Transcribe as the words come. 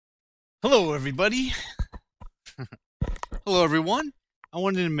Hello, everybody. Hello, everyone. I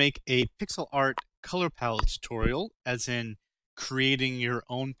wanted to make a pixel art color palette tutorial, as in creating your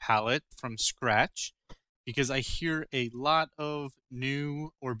own palette from scratch, because I hear a lot of new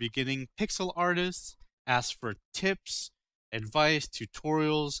or beginning pixel artists ask for tips, advice,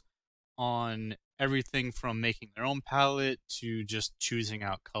 tutorials on everything from making their own palette to just choosing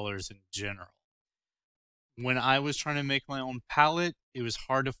out colors in general. When I was trying to make my own palette, it was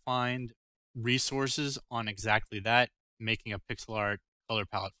hard to find resources on exactly that, making a pixel art color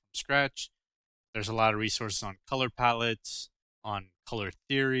palette from scratch. There's a lot of resources on color palettes, on color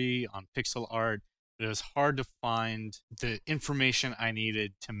theory, on pixel art, but it was hard to find the information I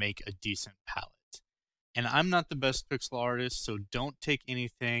needed to make a decent palette. And I'm not the best pixel artist, so don't take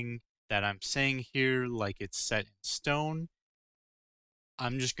anything that I'm saying here like it's set in stone.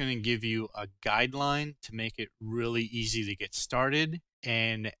 I'm just going to give you a guideline to make it really easy to get started.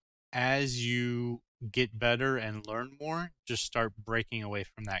 And as you get better and learn more, just start breaking away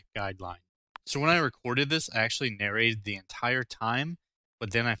from that guideline. So when I recorded this, I actually narrated the entire time,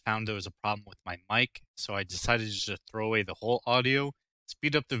 but then I found there was a problem with my mic. So I decided just to throw away the whole audio,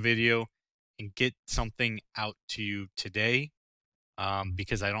 speed up the video, and get something out to you today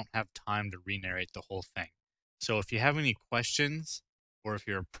because I don't have time to re-narrate the whole thing. So if you have any questions, or if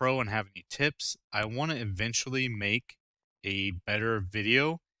you're a pro and have any tips, I want to eventually make a better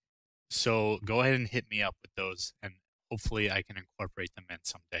video. So go ahead and hit me up with those, and hopefully I can incorporate them in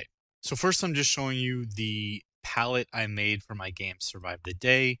someday. So first, I'm just showing you the palette I made for my game Survive the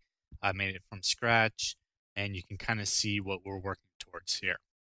Day. I made it from scratch, and you can kind of see what we're working towards here.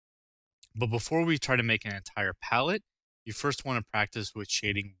 But before we try to make an entire palette, you first want to practice with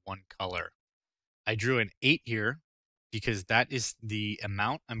shading one color. I drew an 8 here because that is the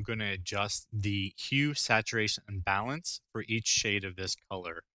amount I'm going to adjust the hue, saturation, and balance for each shade of this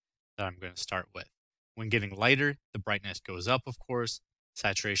color that I'm going to start with. When getting lighter, the brightness goes up, of course,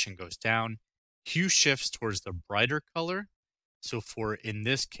 saturation goes down, hue shifts towards the brighter color. So for, in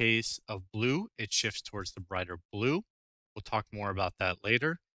this case of blue, it shifts towards the brighter blue. We'll talk more about that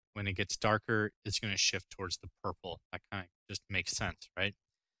later. When it gets darker, it's going to shift towards the purple. That kind of just makes sense, right?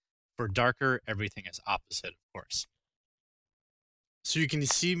 For darker, everything is opposite, of course. So you can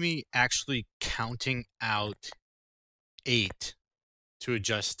see me actually counting out 8 to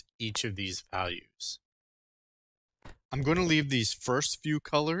adjust each of these values. I'm going to leave these first few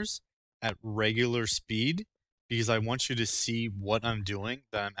colors at regular speed because I want you to see what I'm doing,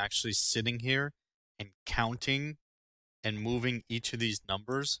 that I'm actually sitting here and counting and moving each of these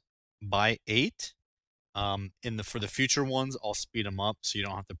numbers by 8. For the future ones, I'll speed them up so you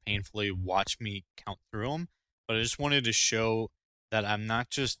don't have to painfully watch me count through them. But I just wanted to show that I'm not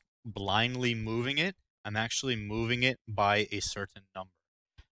just blindly moving it, I'm actually moving it by a certain number.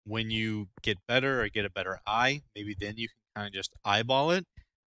 When you get better or get a better eye, maybe then you can kind of just eyeball it.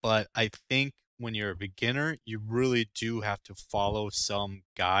 But I think when you're a beginner, you really do have to follow some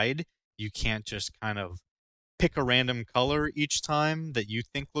guide. You can't just kind of pick a random color each time that you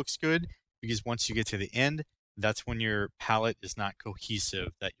think looks good, because once you get to the end, that's when your palette is not cohesive,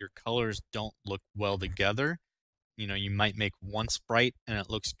 that your colors don't look well together. You know, you might make one sprite and it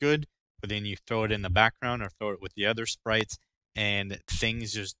looks good, but then you throw it in the background or throw it with the other sprites and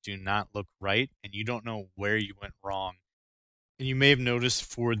things just do not look right and you don't know where you went wrong. And you may have noticed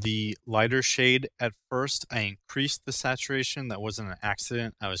for the lighter shade at first, I increased the saturation. That wasn't an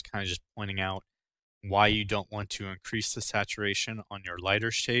accident. I was kind of just pointing out why you don't want to increase the saturation on your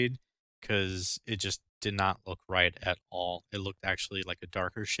lighter shade, because it just did not look right at all. It looked actually like a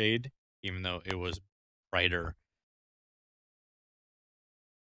darker shade, even though it was brighter.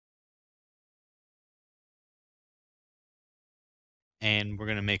 And we're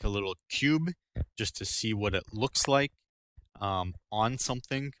going to make a little cube just to see what it looks like on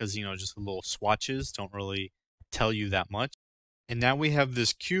something, because, you know, just little swatches don't really tell you that much. And now we have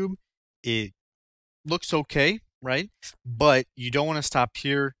this cube. It looks okay, right? But you don't want to stop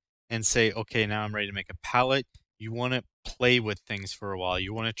here and say, okay, now I'm ready to make a palette. You want to play with things for a while.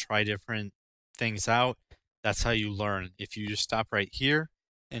 You want to try different things out. That's how you learn. If you just stop right here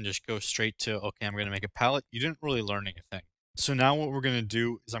and just go straight to, okay, I'm going to make a palette, you didn't really learn anything. So now what we're going to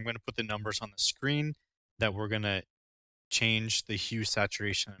do is I'm going to put the numbers on the screen that we're going to change the hue,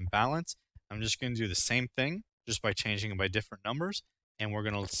 saturation, and balance. I'm just going to do the same thing just by changing them by different numbers, and we're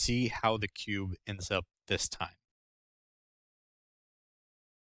going to see how the cube ends up this time.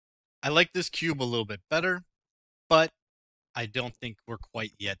 I like this cube a little bit better, but I don't think we're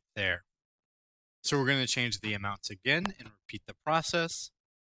quite yet there. So we're going to change the amounts again and repeat the process.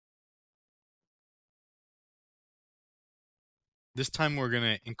 This time we're going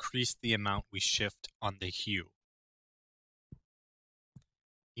to increase the amount we shift on the hue.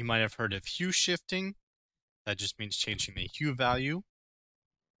 You might have heard of hue shifting. That just means changing the hue value.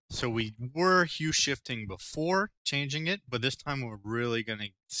 So we were hue shifting before changing it, but this time we're really going to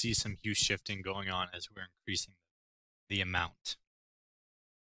see some hue shifting going on as we're increasing the amount.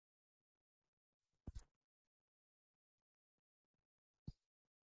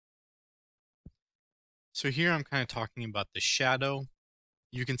 So here I'm kind of talking about the shadow.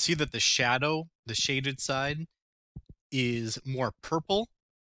 You can see that the shadow, the shaded side, is more purple,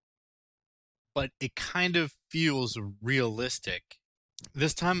 but it kind of feels realistic.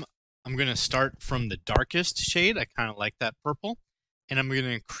 This time I'm going to start from the darkest shade. I kind of like that purple. And I'm going to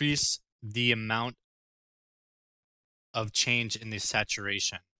increase the amount of change in the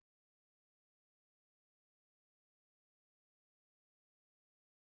saturation.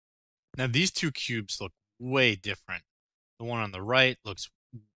 Now these two cubes look way different. The one on the right looks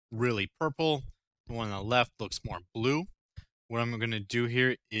really purple. The one on the left looks more blue. What I'm going to do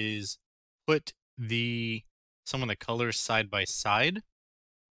here is put some of the colors side by side.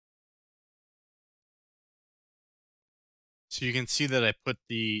 So you can see that I put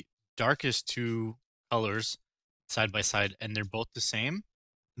the darkest two colors side by side and they're both the same.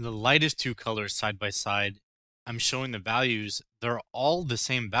 The lightest two colors side by side, I'm showing the values. They're all the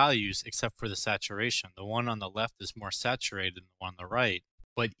same values except for the saturation. The one on the left is more saturated than the one on the right.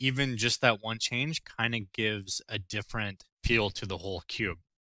 But even just that one change kind of gives a different feel to the whole cube.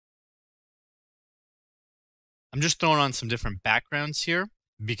 I'm just throwing on some different backgrounds here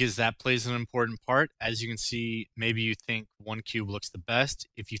because that plays an important part. As you can see, maybe you think one cube looks the best.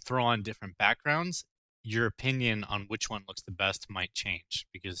 If you throw on different backgrounds, your opinion on which one looks the best might change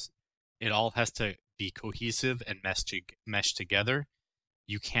because it all has to be cohesive and mesh together.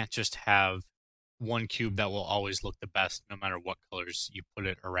 You can't just have one cube that will always look the best no matter what colors you put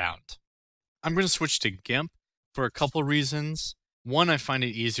it around. I'm going to switch to GIMP for a couple reasons. One, I find it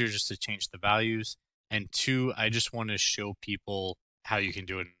easier just to change the values. And two, I just want to show people how you can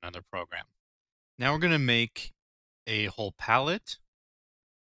do it in another program. Now we're going to make a whole palette.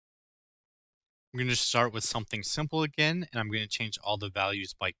 I'm going to start with something simple again, and I'm going to change all the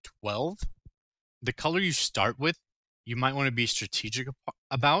values by 12. The color you start with, you might want to be strategic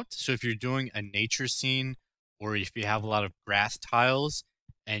about. So if you're doing a nature scene, or if you have a lot of grass tiles,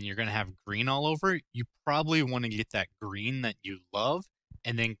 and you're going to have green all over, you probably want to get that green that you love,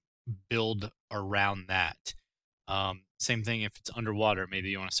 and then build around that. Same thing if it's underwater, maybe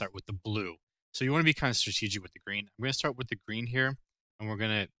you want to start with the blue. So you want to be kind of strategic with the green. I'm going to start with the green here, and we're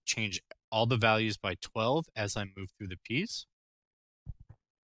going to change all the values by 12 as I move through the piece.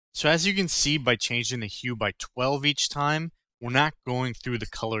 So as you can see, by changing the hue by 12 each time, we're not going through the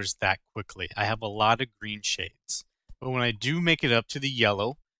colors that quickly. I have a lot of green shades. But when I do make it up to the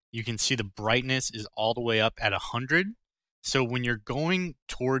yellow, you can see the brightness is all the way up at 100. So when you're going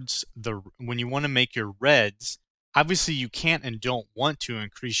towards when you want to make your reds, obviously you can't and don't want to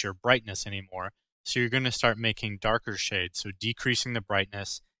increase your brightness anymore. So you're going to start making darker shades. So decreasing the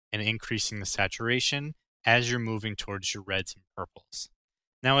brightness and increasing the saturation as you're moving towards your reds and purples.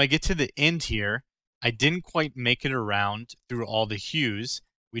 Now I get to the end here. I didn't quite make it around through all the hues.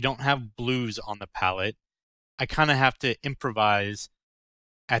 We don't have blues on the palette. I kind of have to improvise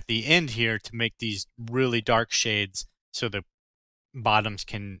at the end here to make these really dark shades so the bottoms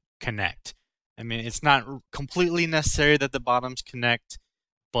can connect. I mean, it's not completely necessary that the bottoms connect,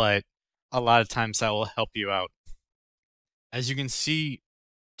 but a lot of times that will help you out. As you can see,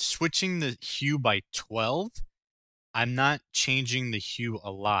 switching the hue by 12, I'm not changing the hue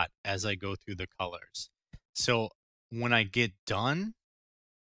a lot as I go through the colors. So when I get done,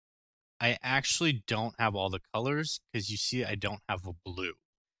 I actually don't have all the colors because you see I don't have a blue.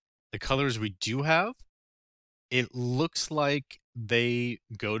 The colors we do have, it looks like they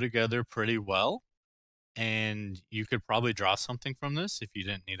go together pretty well. And you could probably draw something from this if you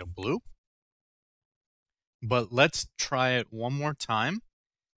didn't need a blue. But let's try it one more time.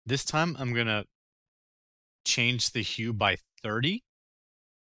 This time I'm going to change the hue by 30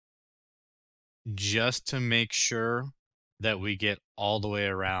 just to make sure that we get all the way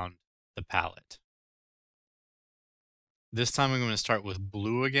around the palette. This time I'm going to start with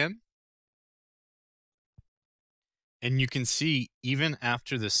blue again. And you can see even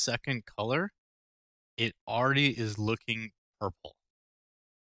after the second color, it already is looking purple.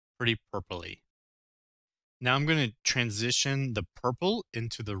 Pretty purpley. Now I'm going to transition the purple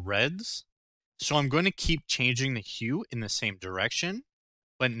into the reds. So I'm going to keep changing the hue in the same direction,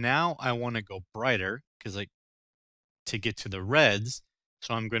 but now I want to go brighter to get to the reds.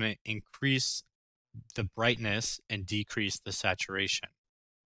 So I'm going to increase the brightness and decrease the saturation.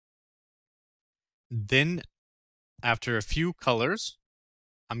 Then after a few colors,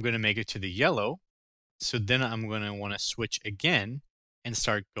 I'm going to make it to the yellow. So then I'm going to want to switch again and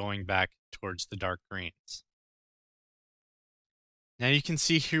start going back towards the dark greens. Now you can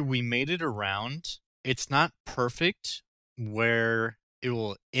see here we made it around. It's not perfect where it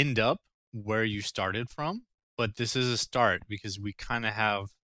will end up where you started from, but this is a start because we kind of have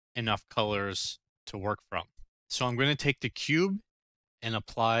enough colors to work from. So I'm going to take the cube and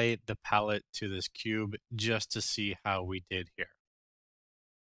apply the palette to this cube just to see how we did here.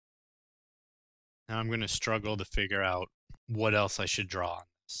 Now I'm going to struggle to figure out what else I should draw on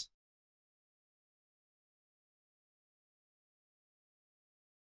this.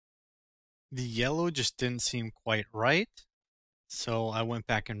 The yellow just didn't seem quite right, so I went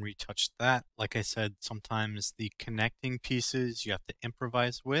back and retouched that. Like I said, sometimes the connecting pieces you have to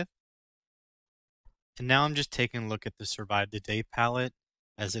improvise with. And now I'm just taking a look at the Survive the Day palette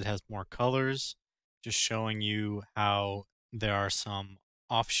as it has more colors, just showing you how there are some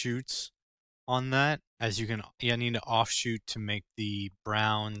offshoots on that. As you need to offshoot to make the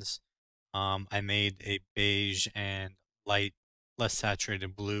browns. I made a beige and light, less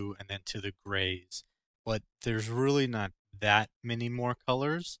saturated blue, and then to the grays. But there's really not that many more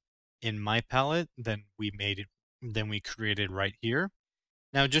colors in my palette than we created right here.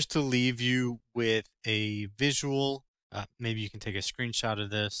 Now, just to leave you with a visual, maybe you can take a screenshot of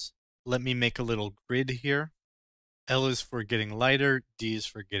this. Let me make a little grid here. L is for getting lighter, D is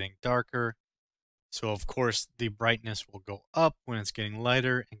for getting darker. So of course the brightness will go up when it's getting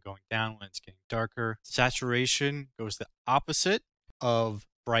lighter and going down when it's getting darker. Saturation goes the opposite of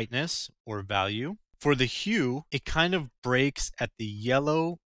brightness or value. For the hue, it kind of breaks at the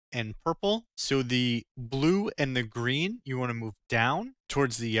yellow and purple. So the blue and the green, you want to move down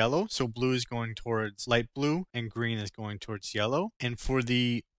towards the yellow. So blue is going towards light blue and green is going towards yellow. And for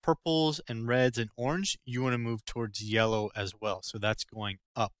the purples and reds and orange, you want to move towards yellow as well. So that's going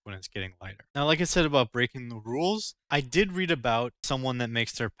up when it's getting lighter. Now, like I said about breaking the rules, I did read about someone that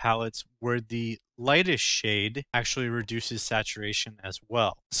makes their palettes where the lightest shade actually reduces saturation as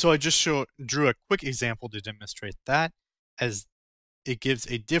well. So I just drew a quick example to demonstrate that, as it gives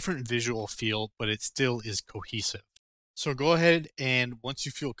a different visual feel, but it still is cohesive. So go ahead and once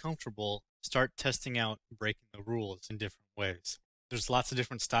you feel comfortable, start testing out breaking the rules in different ways. There's lots of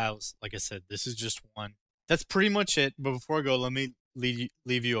different styles. Like I said, this is just one. That's pretty much it. But before I go, let me leave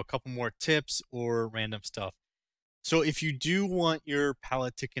you a couple more tips or random stuff. So if you do want your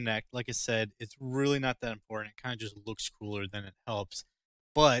palette to connect, like I said, it's really not that important. It kind of just looks cooler than it helps.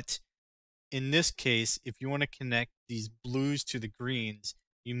 But in this case, if you want to connect these blues to the greens,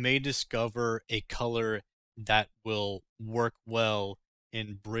 you may discover a color that will work well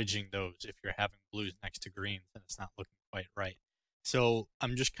in bridging those if you're having blues next to greens and it's not looking quite right. So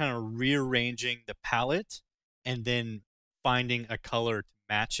I'm just kind of rearranging the palette and then finding a color to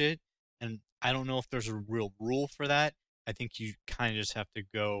match it. And I don't know if there's a real rule for that. I think you kind of just have to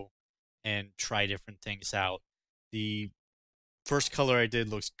go and try different things out. The first color I did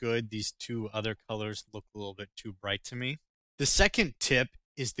looks good. These two other colors look a little bit too bright to me. The second tip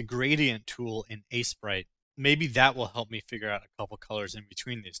is the gradient tool in Sprite. Maybe that will help me figure out a couple colors in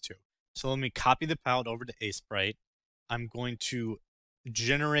between these two. So let me copy the palette over to Sprite. I'm going to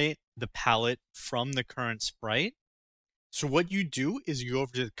generate the palette from the current sprite. So what you do is you go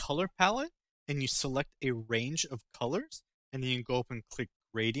over to the color palette and you select a range of colors, and then you go up and click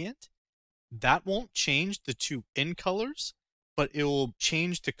gradient. That won't change the two in colors, but it will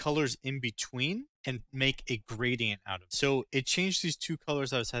change the colors in between and make a gradient out of it. So it changed these two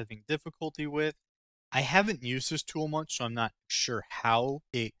colors I was having difficulty with. I haven't used this tool much, so I'm not sure how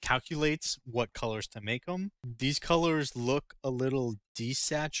it calculates what colors to make them. These colors look a little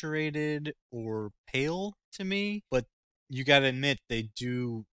desaturated or pale to me, but you gotta admit they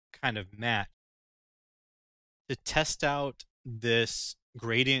do kind of match. To test out this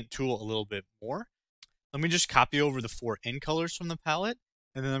gradient tool a little bit more, let me just copy over the 4 in colors from the palette,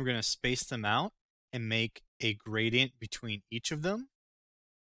 and then I'm going to space them out and make a gradient between each of them.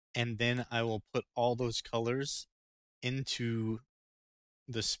 And then I will put all those colors into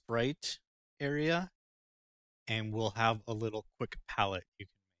the sprite area, and we'll have a little quick palette you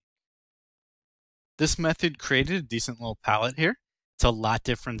can make. This method created a decent little palette here. It's a lot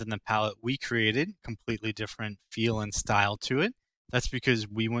different than the palette we created, completely different feel and style to it. That's because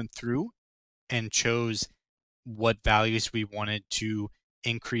we went through and chose what values we wanted to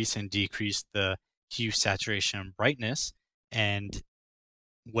increase and decrease the hue, saturation, and brightness, and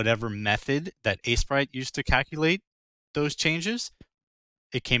whatever method that Sprite used to calculate those changes,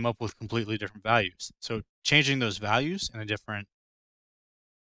 it came up with completely different values. So changing those values in a different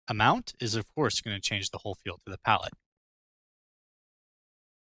amount is, of course, going to change the whole feel to the palette.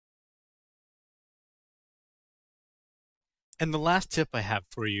 And the last tip I have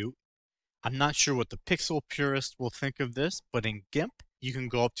for you, I'm not sure what the pixel purist will think of this, but in GIMP, you can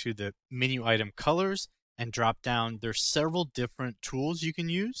go up to the menu item colors and drop down. There's several different tools you can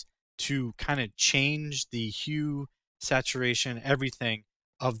use to kind of change the hue, saturation, everything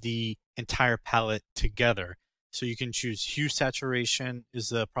of the entire palette together. So you can choose hue saturation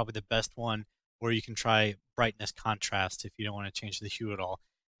is probably the best one, or you can try brightness contrast if you don't want to change the hue at all.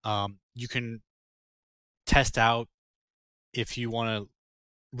 You can test out if you want to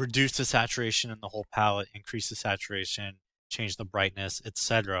reduce the saturation in the whole palette, increase the saturation, change the brightness,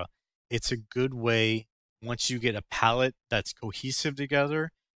 etc. It's a good way, once you get a palette that's cohesive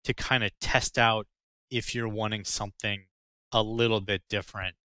together, to kind of test out if you're wanting something a little bit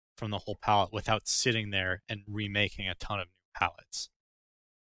different from the whole palette without sitting there and remaking a ton of new palettes.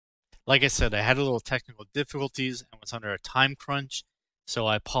 Like I said, I had a little technical difficulties and was under a time crunch, so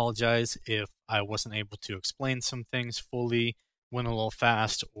I apologize if I wasn't able to explain some things fully, went a little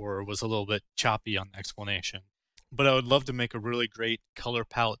fast, or was a little bit choppy on the explanation. But I would love to make a really great color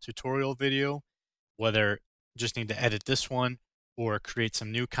palette tutorial video, whether just need to edit this one or create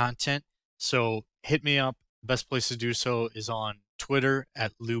some new content. So hit me up. Best place to do so is on Twitter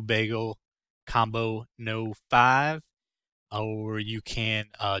at LouBagelCombo5, or you can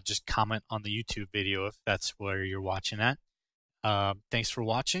just comment on the YouTube video if that's where you're watching at. Thanks for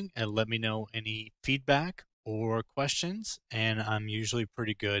watching, and let me know any feedback or questions, and I'm usually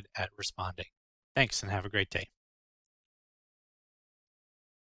pretty good at responding. Thanks, and have a great day.